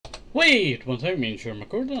Wait, once I make sure I'm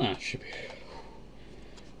recording, that should be.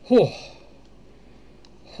 Oh.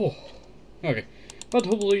 Okay. But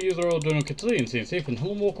hopefully you are all doing okay today and staying safe, and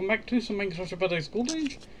hello and welcome back to some Minecraft Paradise Gold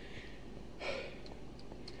Age.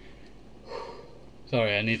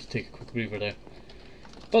 Sorry, I need to take a quick breather there.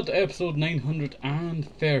 But episode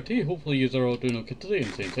 930, hopefully you are all doing okay today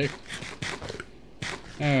and staying safe.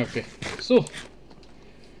 Okay, so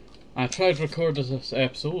I tried to record this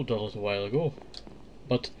episode a little while ago,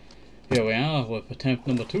 but here we are with attempt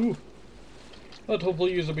number 2. But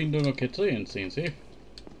hopefully you have been doing okay today and staying safe.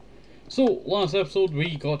 So last episode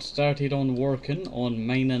we got started on working on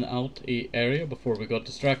mining out a area before we got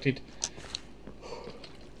distracted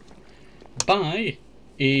by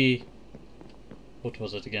a... What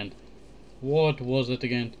was it again?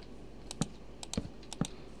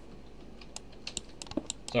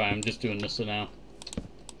 Sorry, I'm just doing this now.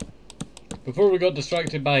 Before we got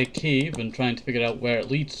distracted by a cave and trying to figure out where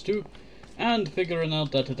it leads to, and figuring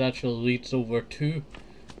out that it actually leads over to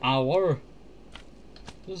our...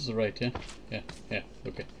 This is right, yeah? Yeah,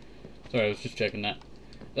 okay. Sorry, I was just checking that.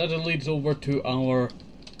 That it leads over to our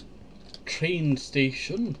train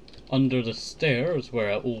station under the stairs where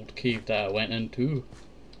an old cave that I went into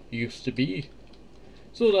used to be.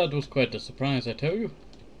 So that was quite a surprise, I tell you.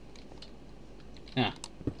 Ah.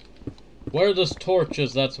 Where there's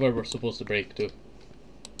torches, that's where we're supposed to break to.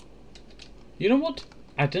 You know what?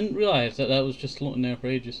 I didn't realise that that was just floating there for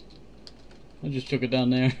ages. I just took it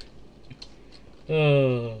down there.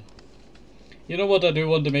 You know what? I do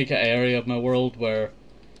want to make an area of my world where...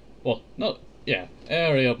 Well, not... Yeah,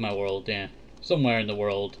 area of my world, yeah. Somewhere in the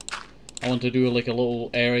world. I want to do like a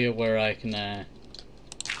little area where I can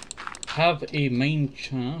have a mine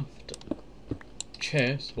shaft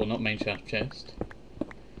chest. Well, not mine shaft chest.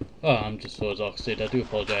 Oh, I'm just so exhausted. I do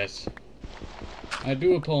apologise. I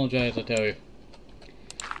do apologise, I tell you.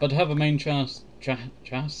 But have a mine No,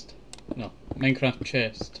 Minecraft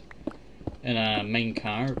chest in a mine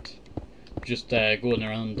cart. Just going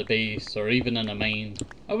around the base or even in a mine.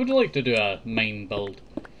 I would like to do a mine build.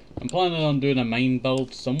 I'm planning on doing a mine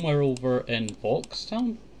build somewhere over in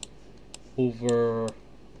Boxtown. Over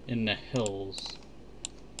in the hills.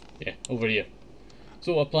 Yeah, over here.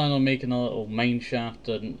 So I plan on making a little mine shaft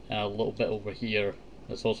and a little bit over here.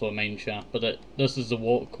 That's also a mine shaft, but this is the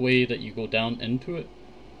walkway that you go down into it.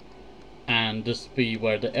 And this will be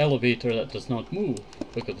where the elevator that does not move,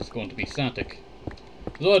 because it's going to be static.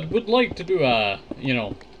 So I would like to do a, you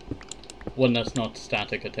know, one that's not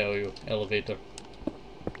static, I tell you, elevator.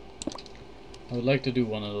 I would like to do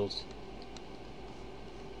one of those.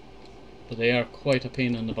 But they are quite a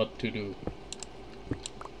pain in the butt to do.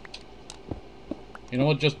 You know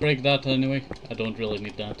what, just break that anyway. I don't really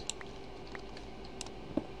need that.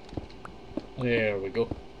 There we go.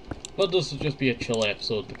 But this will just be a chill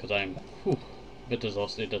episode because I'm a bit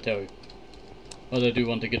exhausted, I tell you. But I do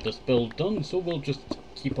want to get this build done, so we'll just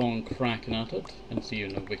keep on cracking at it and see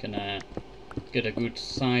if we can get a good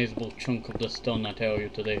sizable chunk of this done, I tell you,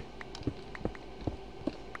 today.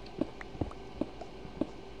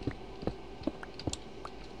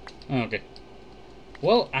 Okay.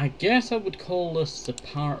 Well, I guess I would call this the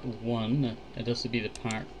part 1, and this would be the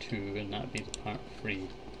part 2, and that would be the part 3.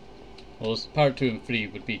 Well, this part 2 and 3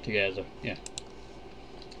 would be together, yeah.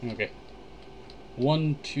 Okay.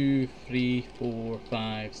 1, 2, 3, 4,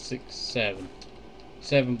 5, 6, 7.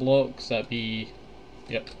 7 blocks, that'd be...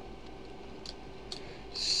 Yep.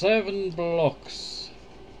 7 blocks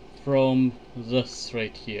from this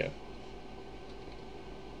right here.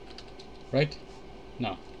 Right?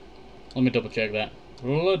 No. Let me double check that.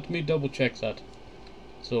 Let me double check that.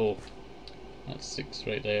 So, that's 6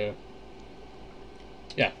 right there.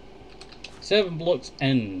 Yeah. 7 blocks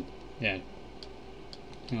in. Yeah.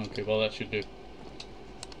 Okay, well that should do.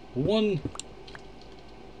 1.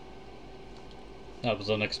 That was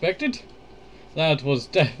unexpected. That was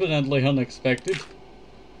definitely unexpected.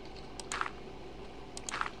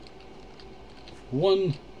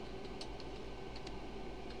 1,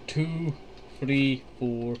 2, 3,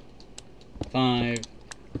 4, 5,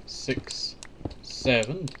 6,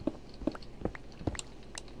 7.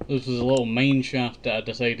 This was a little mine shaft that I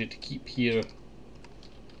decided to keep here.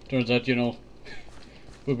 Turns out, you know,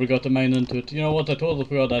 we forgot to mine into it. You know what, I totally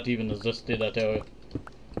forgot that even existed, I tell you.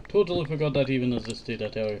 Totally forgot that even existed, I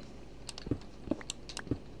tell you.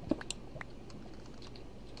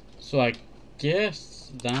 So I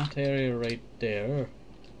guess that area right there.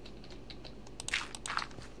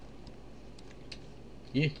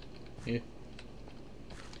 Yeah.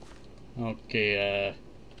 Okay,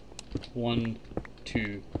 1,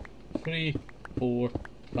 2, 3, 4,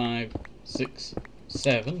 5, 6,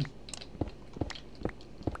 7.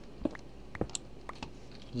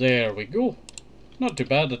 There we go. Not too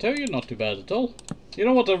bad, I tell you, not too bad at all. You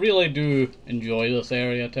know what, I really do enjoy this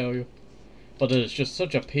area, I tell you. But it's just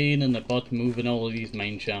such a pain in the butt moving all of these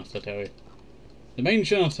mine shafts, I tell you. The mine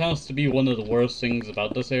shafts has to be one of the worst things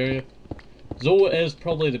about this area. Though it is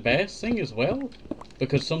probably the best thing as well,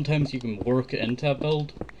 because sometimes you can work it into a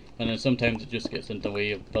build, and then sometimes it just gets in the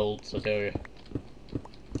way of builds, I tell you.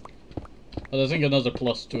 But I think another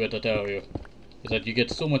plus to it, I tell you, is that you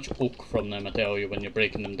get so much oak from them, I tell you, when you're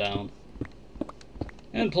breaking them down.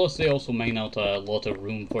 And plus they also mine out a lot of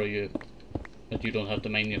room for you, that you don't have to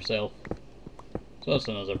mine yourself. So that's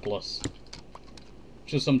another plus.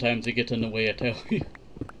 Just sometimes they get in the way, I tell you.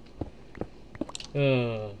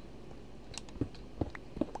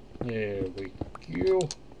 There we go.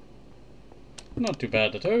 Not too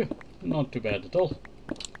bad, I tell you. Not too bad at all.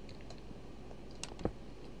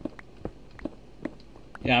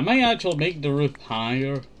 Yeah, I might actually make the roof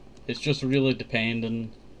higher. It's just really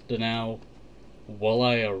dependent now. Will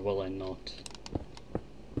I or will I not?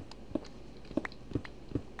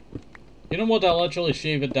 You know what, I'll actually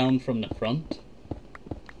shave it down from the front,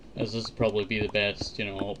 as this will probably be the best, you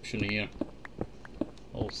know, option here.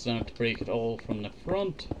 I'll start to break it all from the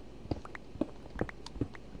front.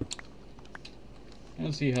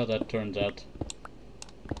 And see how that turns out.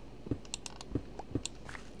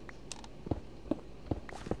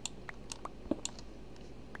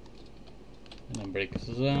 And then break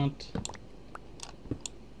that.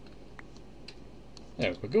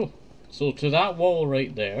 There we go. So to that wall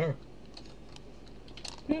right there.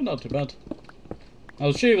 Yeah, not too bad. I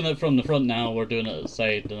was shaving it from the front now, we're doing it at the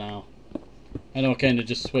side now. I know I kind of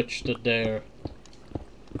just switched it there.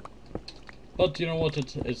 But you know what,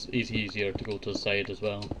 it's easier to go to the side as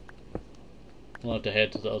well. We'll have to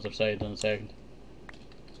head to the other side in a second.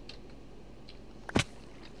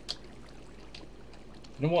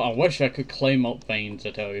 You know what, I wish I could climb up vines,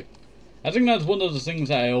 I tell you. I think that's one of the things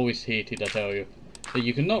that I always hated, I tell you. That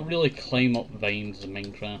you cannot really climb up vines in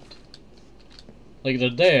Minecraft. Like,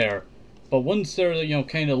 they're there, but once they're, you know,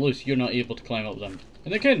 kind of loose, you're not able to climb up them.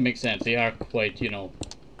 And it kind of makes sense, they are quite, you know,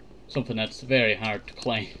 something that's very hard to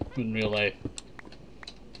climb in real life.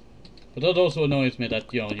 But that also annoys me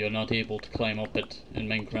that, you know, you're not able to climb up it in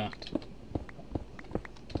Minecraft.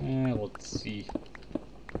 Let's see.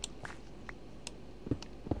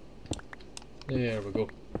 There we go.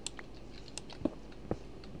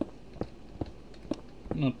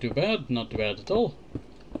 Not too bad at all.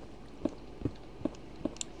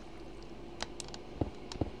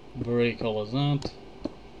 Break all of that.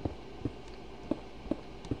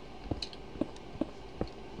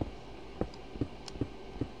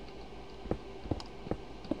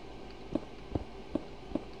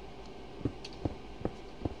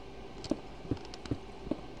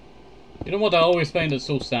 You know what, I always find it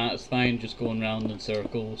so satisfying just going round in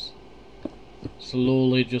circles.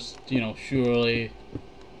 Slowly, just, you know,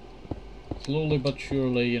 slowly but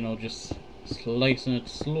surely, you know, just slicing it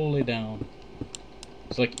slowly down.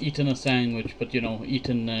 It's like eating a sandwich, but you know,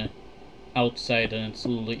 eating the outside and then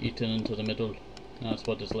slowly eating into the middle. That's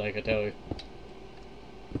what it's like, I tell you.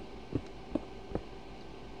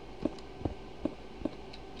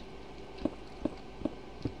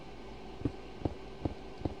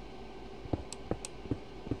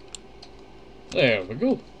 There we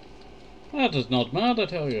go. That is not bad, I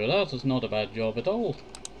tell you. That is not a bad job at all.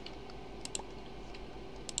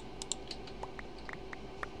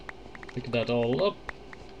 Pick that all up.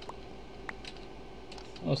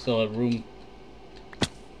 I still have room.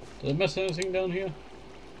 Did I miss anything down here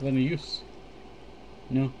of any use?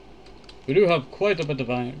 No. We do have quite a bit of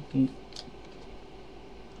iron.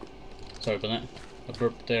 Sorry about that. I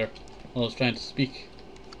burped there while I was trying to speak.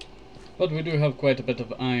 But we do have quite a bit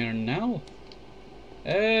of iron now.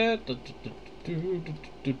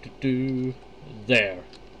 There.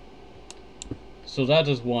 So that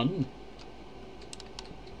is 1.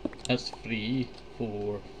 That's 3,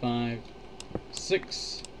 4, 5,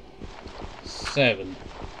 6, 7.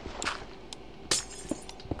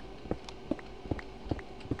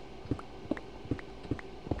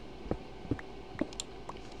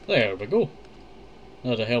 There we go.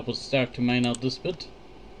 That'll help us start to mine out this bit.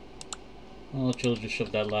 I'll actually just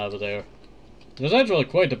shove that lava there. There's actually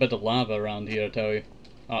quite a bit of lava around here, I tell you.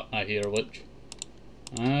 Ah, I hear a witch.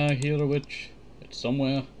 I hear a witch. It's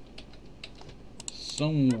somewhere.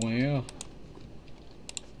 Somewhere.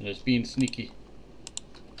 And it's being sneaky.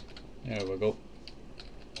 There we go.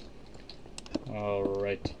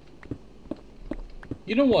 Alright.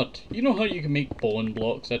 You know what? You know how you can make bone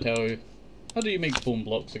blocks, I tell you? How do you make bone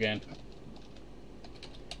blocks again?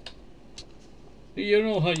 Do you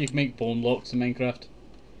know how you can make bone blocks in Minecraft?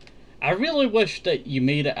 I really wish that you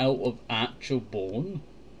made it out of actual bone.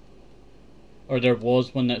 Or there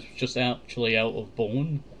was one that's just actually out of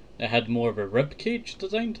bone. That had more of a rib cage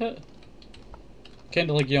design to it.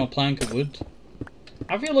 Kinda like, you know, plank of wood.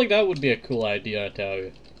 I feel like that would be a cool idea, I tell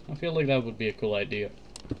you. I feel like that would be a cool idea.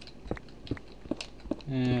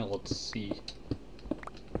 Let's see.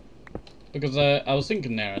 Because I was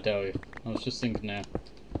thinking there, I tell you. I was just thinking there.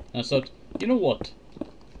 And I thought, you know what?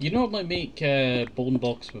 You normally make bone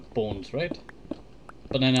blocks with bones, right?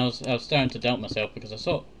 But then I was starting to doubt myself because I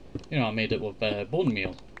thought, you know, I made it with bone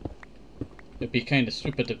meal. It'd be kind of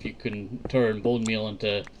stupid if you can turn bone meal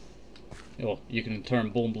into, you know, you can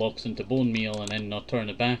turn bone blocks into bone meal and then not turn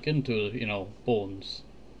it back into, you know, bones.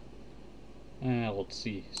 Let's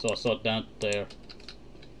see. So I saw that there.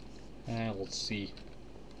 Let's see.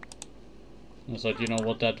 I thought, you know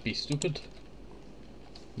what, that'd be stupid.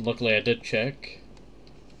 Luckily I did check.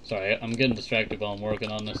 Sorry, I'm getting distracted while I'm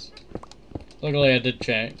working on this. Luckily I did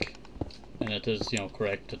check. And it is, you know,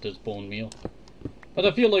 correct, it is bone meal. But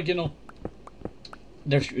I feel like, you know,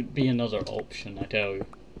 there should be another option, I tell you.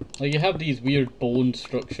 Like, you have these weird bone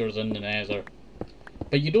structures in the nether.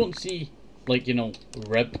 But you don't see, like, you know,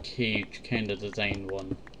 rib cage kind of designed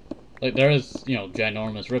one. Like, there is, you know,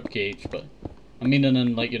 ginormous rib cage, but I mean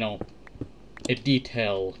in, like, you know, a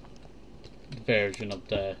detailed version of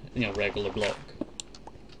the, you know, regular block.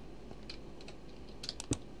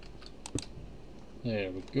 There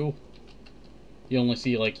we go. You only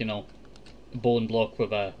see, like, you know, a bone block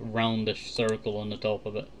with a roundish circle on the top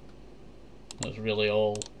of it. That's really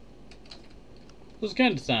all. It's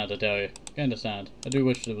kind of sad, I tell you. Kind of sad. I do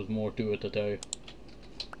wish there was more to it, I tell you.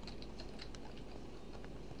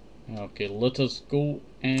 Okay, let us go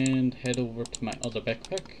and head over to my other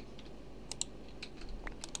backpack.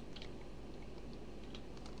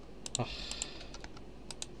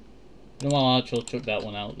 You know what, I'll actually chuck that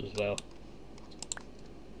one out as well.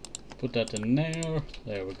 Put that in there.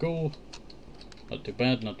 There we go. Not too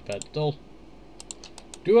bad, not too bad at all.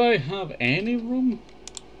 Do I have any room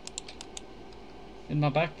in my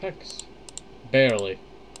backpacks? Barely.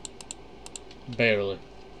 Barely.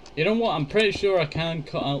 You know what, I'm pretty sure I can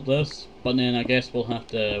cut out this, but then I guess we'll have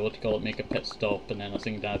to, what do you call it, make a pit stop, and then I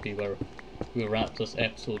think that'd be where we'll wrap this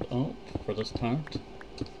episode up for this part.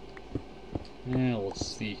 Let's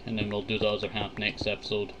see, and then we'll do the other half next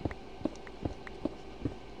episode.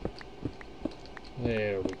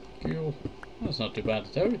 There we go. That's not too bad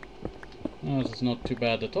at all. That's not too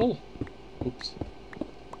bad at all. Oops.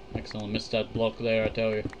 Accidentally missed that block there, I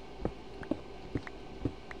tell you.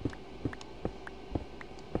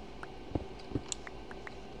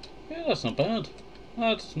 Yeah, that's not bad.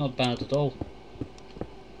 That's not bad at all.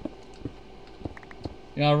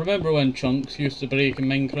 Yeah, I remember when chunks used to break in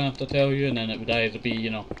Minecraft, I tell you, and then it would either be,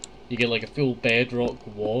 you know, you get like a full bedrock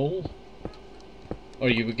wall, or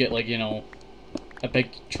you would get like, you know, a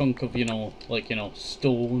big chunk of, you know, like, you know,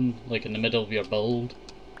 stone, like in the middle of your build.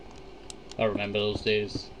 I remember those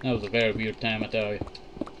days. That was a very weird time, I tell you.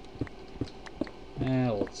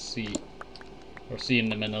 Let's see. Or seeing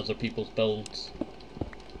them in other people's builds.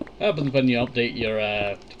 Happens when you update your,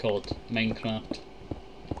 what do you call it, Minecraft.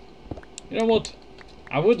 You know what?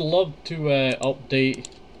 I would love to update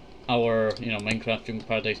our, you know, Minecraft Jungle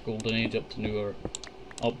Paradise Golden Age up to newer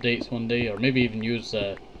updates one day, or maybe even use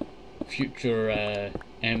Future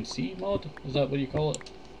MC mod. Is that what you call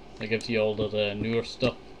it? That gives you all the newer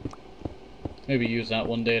stuff. Maybe use that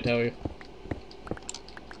one day, I tell you.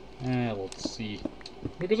 Let's see.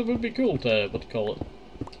 Because it would be cool to, what do you call it,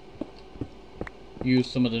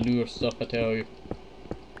 use some of the newer stuff, I tell you.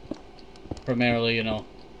 Primarily, you know,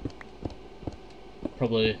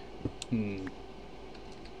 probably,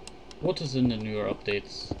 what is in the newer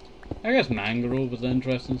updates? I guess Mangrove is the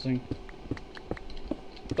interesting thing.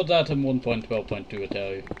 Put that in 1.12.2, I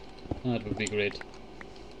tell you. That would be great.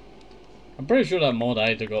 I'm pretty sure that mod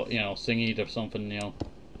either got, you know, thingied or something, you know.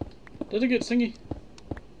 Did it get thingy?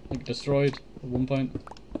 Like destroyed at one point?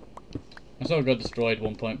 I saw it got destroyed at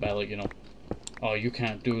one point by, like, you know, oh, you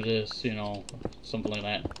can't do this, you know, something like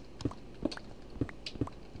that.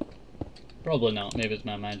 Probably not, maybe it's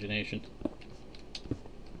my imagination.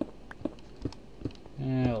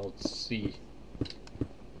 Let's see.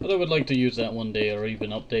 But I would like to use that one day, or even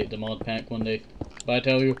update the mod pack one day. But I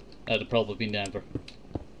tell you, that'd probably be never.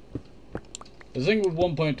 The thing with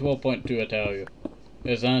 1.12.2, I tell you,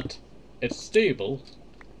 is that it's stable,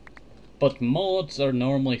 but mods are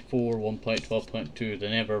normally for 1.12.2, they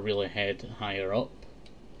never really head higher up.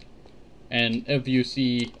 And if you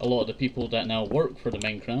see a lot of the people that now work for the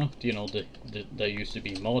Minecraft, you know, they used to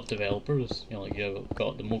be mod developers, you know, like you've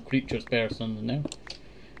got the Mo Creatures person in there.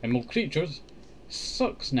 And Mo Creatures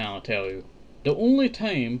sucks now, I tell you. The only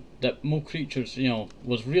time that Mo Creatures, you know,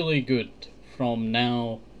 was really good from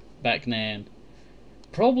now, back then,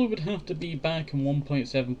 probably would have to be back in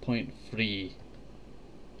 1.7.3.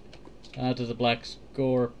 That is a black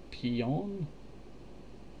scorpion.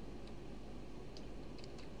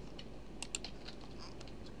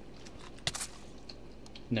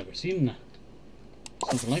 Never seen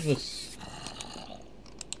something like this.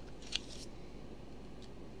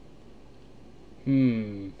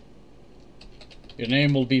 Your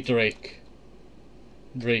name will be Drake.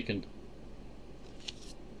 Draken.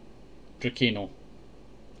 Drakeno.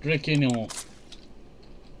 Drakeno.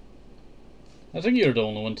 I think you're the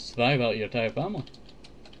only one to survive out of your entire family.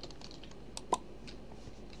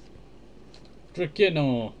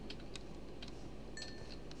 Drakeno.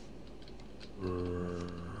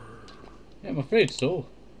 Yeah, I'm afraid so.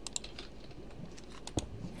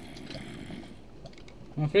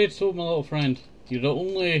 I'm afraid so, my little friend. You're the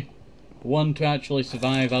only one to actually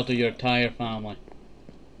survive out of your entire family.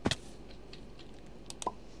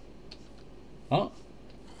 Huh?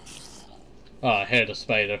 Oh, I heard a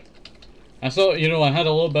spider. I thought, you know, I had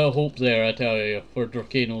a little bit of hope there, I tell you, for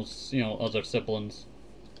Drakeno's, you know, other siblings.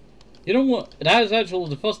 You know what? That is actually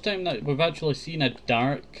the first time that we've actually seen a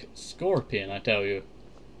dark scorpion, I tell you.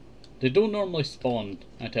 They don't normally spawn,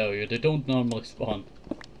 I tell you. They don't normally spawn.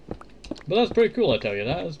 But that's pretty cool, I tell you.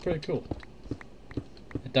 That is pretty cool.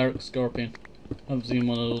 A dark scorpion. I haven't seen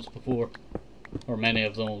one of those before. Or many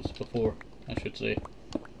of those before, I should say.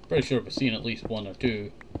 Pretty sure we've seen at least one or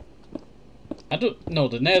two. I don't know,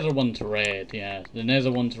 the nether one's red, yeah. The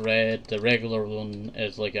nether one's red. The regular one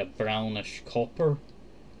is like a brownish copper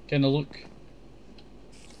kind of look.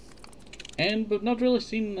 And we've not really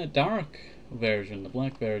seen a dark version, the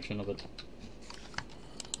black version of it.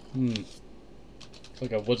 It's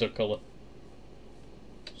like a wizard colour.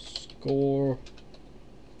 Score.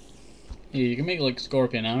 Yeah, you can make like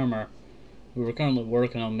scorpion armour. We were currently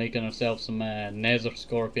working on making ourselves some nether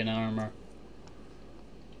scorpion armour.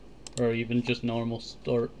 Or even just normal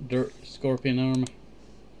dirt scorpion armour.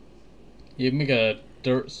 You can make a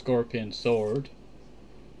dirt scorpion sword.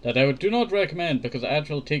 That I do not recommend because it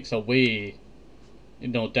actually takes away, you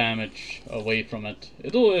know, damage away from it.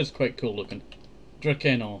 Although it is quite cool looking.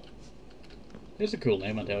 Drakeno. It's a cool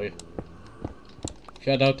name, I tell you.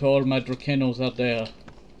 Shout out to all my Drakenos out there.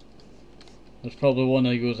 There's probably one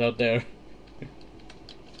of you out there.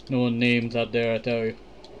 No names out there, I tell you.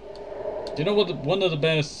 Do you know what one of the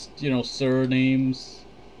best, you know, surnames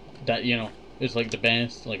that, you know, is like the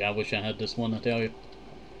best? Like, I wish I had this one, I tell you.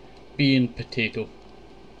 Being Potato.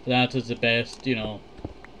 That is the best, you know,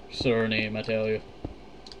 surname, I tell you.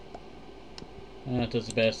 That is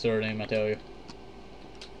the best surname, I tell you.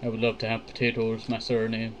 I would love to have Potato as my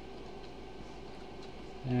surname.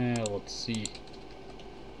 Let's see.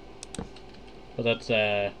 But that's,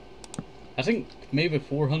 I think maybe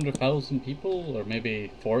 400,000 people, or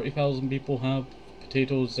maybe 40,000 people have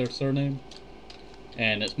Potato as their surname.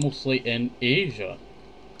 And it's mostly in Asia.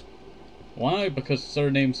 Why? Because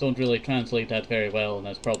surnames don't really translate that very well, and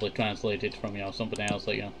that's probably translated from, you know, something else,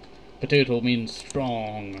 like, you know, potato means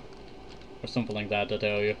strong, or something like that, I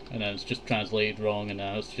tell you, and then it's just translated wrong, and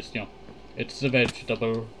now it's just, you know, it's a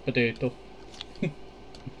vegetable potato.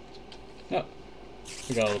 Oh,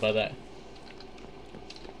 forgot all about that.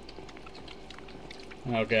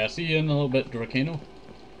 Okay, I see you in a little bit, Drakeno.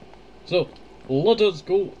 So, let us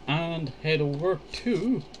go and head over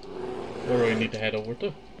to, where do we need to head over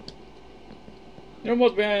to? You know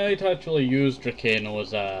what, we might actually use Drakeno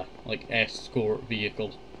as a, like, escort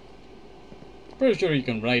vehicle. Pretty sure you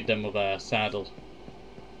can ride them with a saddle.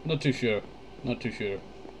 Not too sure. Not too sure.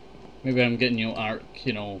 Maybe I'm getting, you know, Ark,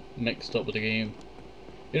 you know, mixed up with the game.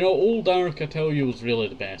 You know, old Ark, I tell you, was really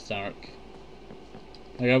the best Ark.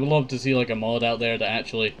 Like, I would love to see, like, a mod out there that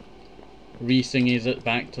actually re-singies it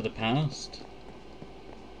back to the past.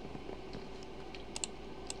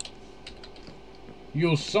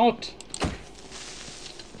 You sot!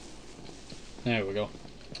 There we go.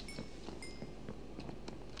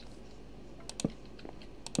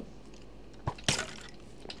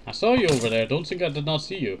 I saw you over there. Don't think I did not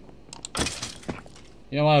see you.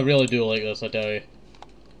 You know, I really do like this, I tell you.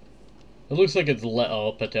 It looks like it's lit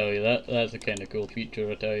up, I tell you. That's a kind of cool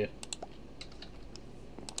feature, I tell you.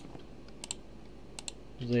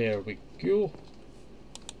 There we go.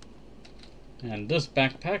 And this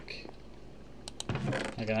backpack,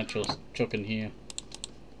 I can actually chuck in here.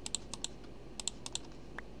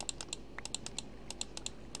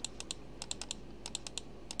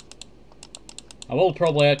 I will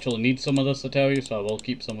probably actually need some of this, I tell you, so I will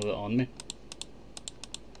keep some of it on me.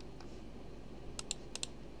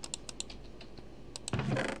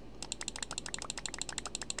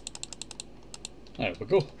 There we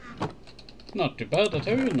go. Not too bad, I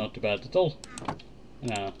tell you, not too bad at all.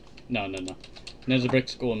 No. Nether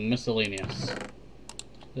bricks going miscellaneous.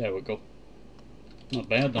 There we go. Not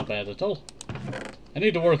bad at all. I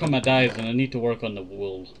need to work on my dyes and I need to work on the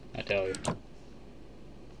wool, I tell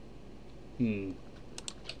you.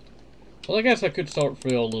 Well, I guess I could sort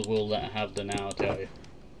through all the wool that I have there now, I tell you.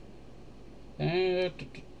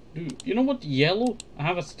 You know what? Yellow? I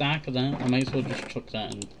have a stack of that. I might as well just chuck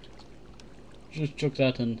that in. Just chuck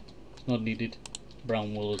that in. It's not needed.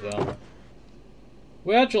 Brown wool as well.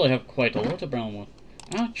 We actually have quite a lot of brown wool.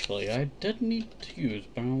 Actually, I did need to use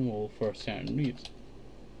brown wool for a certain reason.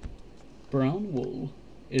 Brown wool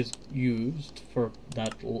is used for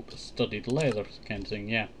that studded leather kind of thing,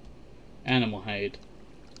 yeah. Animal hide.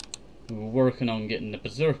 We were working on getting the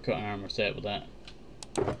Berserker Armour set with that.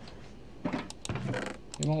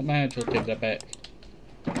 You won't manage, I'll take that back.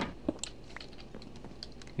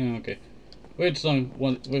 Okay. Wait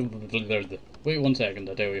one second,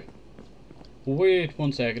 I tell you. Wait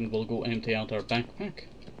 1 second, we'll go empty out our backpack.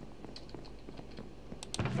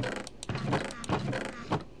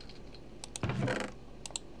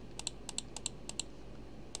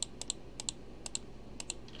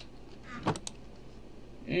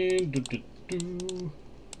 And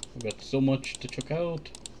we've got so much to check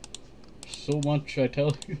out. So much, I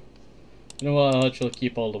tell you. You know what, I'll actually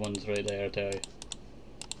keep all the ones right there, I tell you.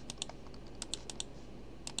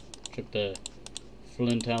 Check the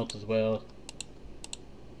flint out as well.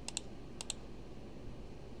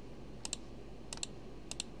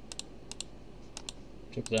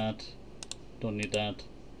 Check that. Don't need that.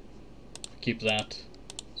 Keep that.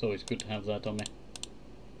 It's always good to have that on me.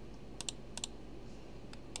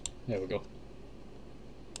 There we go.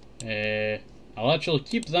 I'll actually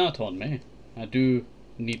keep that on me. I do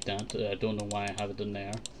need that. I don't know why I have it in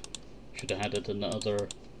there. Should have had it in the other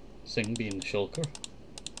thing, being the shulker.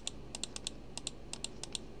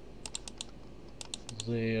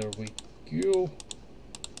 There we go.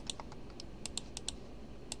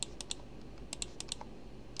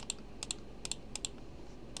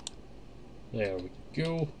 There we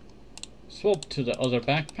go. Swap to the other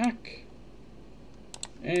backpack.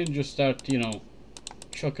 And just start, you know,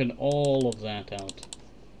 chucking all of that out.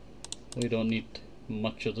 We don't need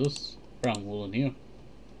much of this. Brown wool in here.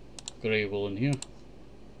 Grey wool in here.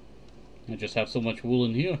 I just have so much wool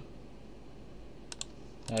in here.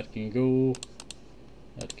 That can go.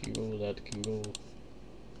 That can go, that can go.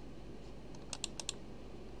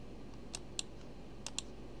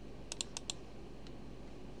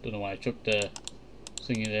 Don't know why I chucked the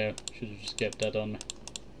thingy there. Should have just kept that on me.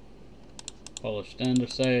 Polish the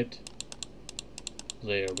underside.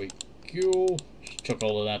 There we go. Just chuck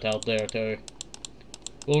all of that out there, tell you.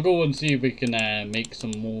 We'll go and see if we can make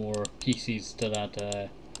some more pieces to that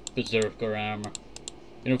Berserker Armour.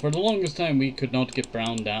 You know, for the longest time we could not get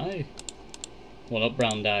brown dye. Well, not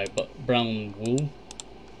brown dye, but brown wool.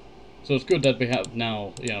 So it's good that we have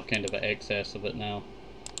now, you know, kind of an excess of it now.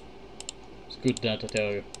 It's good that, I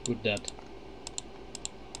tell you. Good that.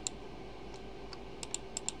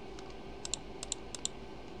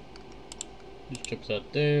 Just chuck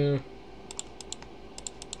that there.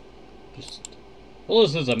 Just... Well,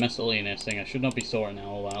 this is a miscellaneous thing. I should not be sorting it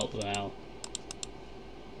all out now.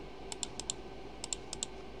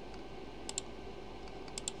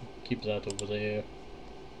 Keep that over there.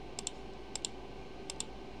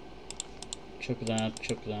 Chuck that,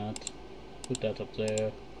 chuck that. Put that up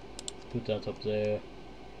there. Put that up there.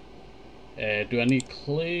 Do I need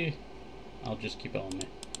clay? I'll just keep it on me.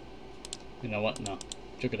 You know what? No.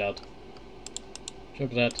 Chuck it out.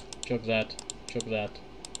 Chuck that, chuck that, chuck that.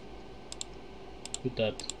 Put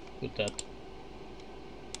that, put that.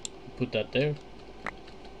 Put that there.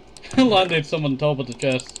 Landed some on top of the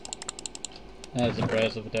chest. That's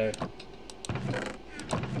impressive there.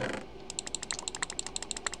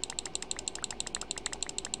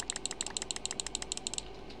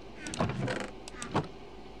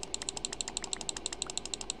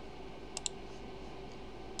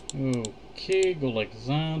 Okay, go like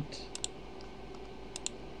that.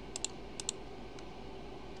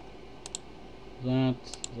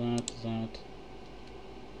 That.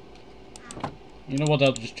 You know what,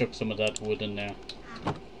 I'll just chuck some of that wood in there.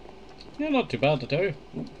 Yeah, not too bad, I tell you.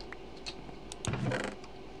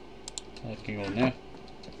 That can go in there.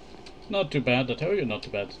 Not too bad, I tell you, not too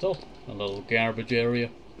bad at all. A little garbage area.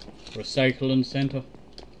 Recycling centre.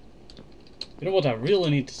 You know what, I really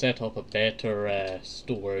need to set up a better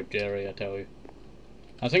storage area, I tell you.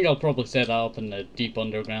 I think I'll probably set that up in the deep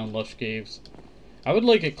underground lush caves. I would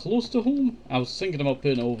like it close to home. I was thinking about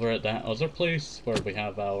putting it over at that other place where we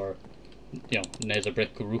have our, you know, nether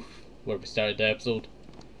brick roof where we started the episode.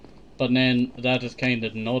 But then that is kind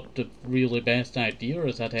of not the really best idea,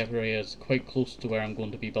 as that area is quite close to where I'm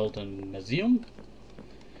going to be building a museum.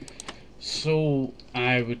 So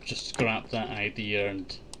I would just scrap that idea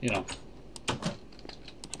and, you know,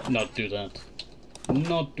 not do that.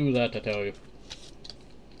 Not do that, I tell you.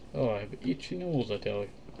 Oh, I have itchy nose, I tell you.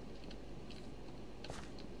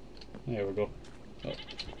 There we go. Oh,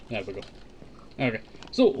 there we go. Okay,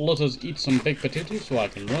 so let us eat some baked potatoes so I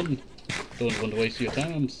can run. Don't want to waste your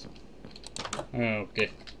times. Okay.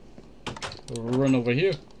 Run over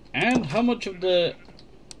here. And how much of the...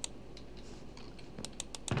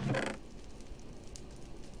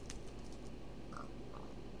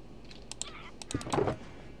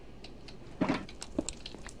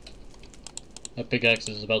 That pickaxe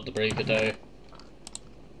is about to break it out.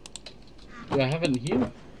 Do I have it in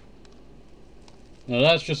here? No,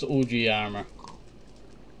 that's just OG armor.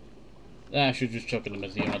 I should just chuck in the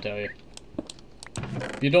museum, I tell you.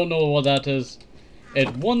 If you don't know what that is,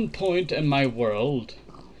 at one point in my world,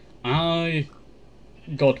 I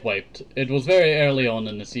got wiped. It was very early on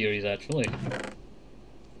in the series, actually.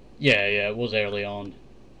 Yeah, it was early on.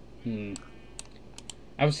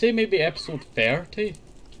 I would say maybe episode 30.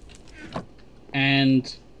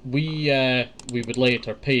 And we would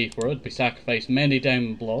later pay for it. We sacrificed many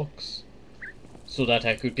diamond blocks so that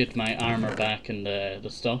I could get my armor back and the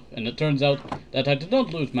stuff. And it turns out that I did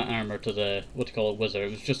not lose my armor to the, wizard.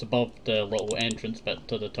 It was just above the little entrance bit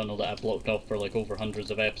to the tunnel that I blocked off for like over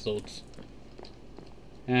hundreds of episodes.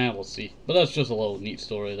 We'll see. But that's just a little neat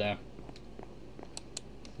story there.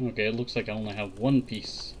 Okay, it looks like I only have one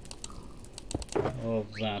piece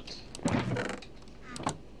of that.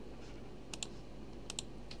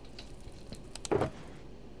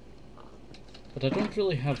 But I don't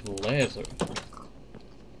really have laser.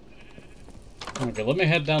 Okay, let me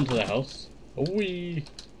head down to the house. Oh-wee!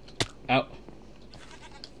 Ow.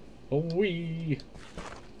 Oh-wee!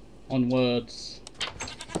 Onwards.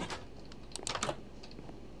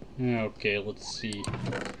 Okay, let's see.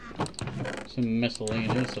 Some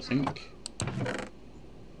miscellaneous, I think.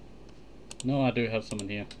 No, I do have some in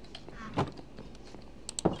here.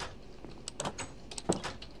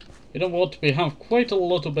 You know what? We have quite a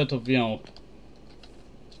little bit of, you know,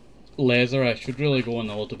 laser. I should really go on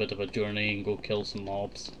a little bit of a journey and go kill some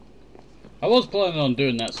mobs. I was planning on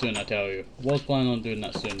doing that soon, I tell you. I was planning on doing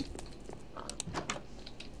that soon.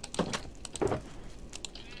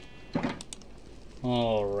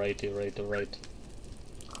 Alrighty, right.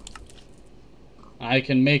 I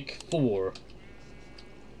can make 4.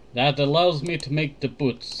 That allows me to make the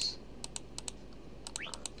boots.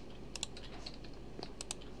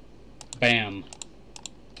 Bam.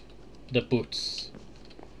 The boots.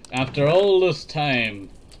 After all this time,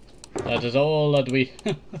 that is all that we...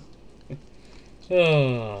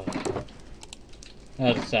 Oh,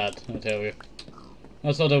 that's sad, I tell you.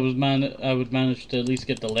 I thought I would manage to at least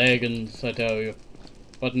get the leggings, I tell you.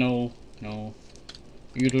 But no.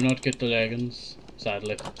 You do not get the leggings,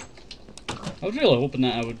 sadly. I was really hoping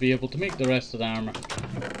that I would be able to make the rest of the armor.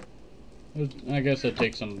 I guess it'd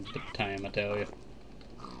take some time, I tell you.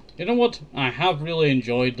 You know what? I have really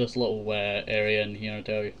enjoyed this little area in here, I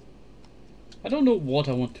tell you. I don't know what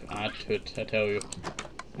I want to add to it, I tell you.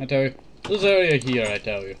 This area here, I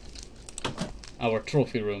tell you. Our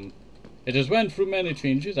trophy room. It has went through many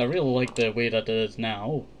changes. I really like the way that it is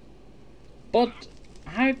now. But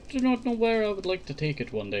I do not know where I would like to take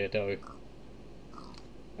it one day, I tell you.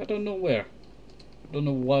 I don't know where. I don't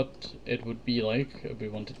know what it would be like if we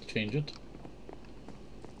wanted to change it.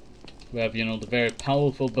 We have, you know, the very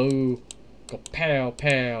powerful bow. Go pow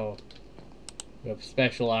pow. We have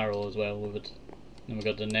special arrow as well with it. Then we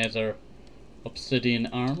got the nether obsidian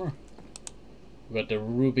armor. We got the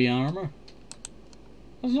ruby armor.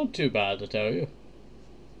 That's not too bad, I tell you.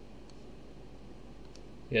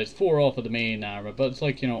 Yeah, it's 4 off of the main armor, but it's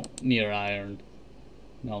like, you know, near iron.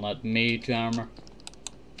 And all that mage armor.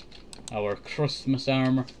 Our Christmas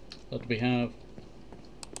armor that we have.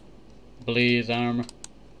 Blaze armor.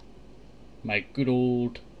 My good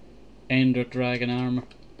old Ender Dragon armor.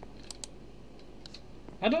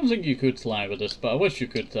 I don't think you could fly with this, but I wish you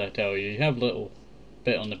could, I tell you. You have a little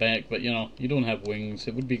bit on the back, but you know, you don't have wings.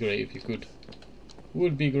 It would be great if you could.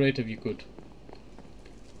 Would be great if you could.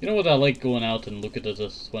 You know what, I like going out and looking at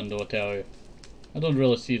this window, I tell you. I don't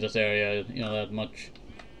really see this area, you know, that much.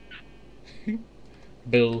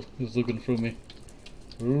 Bill is looking through me.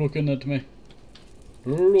 Looking at me.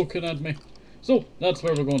 So, that's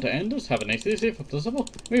where we're going to end this. Have a nice day, safe, up to simple.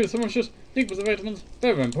 Maybe someone's just think with the vitamins.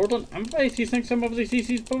 Very important. And bye, see you next time,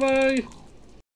 obviously, bye bye.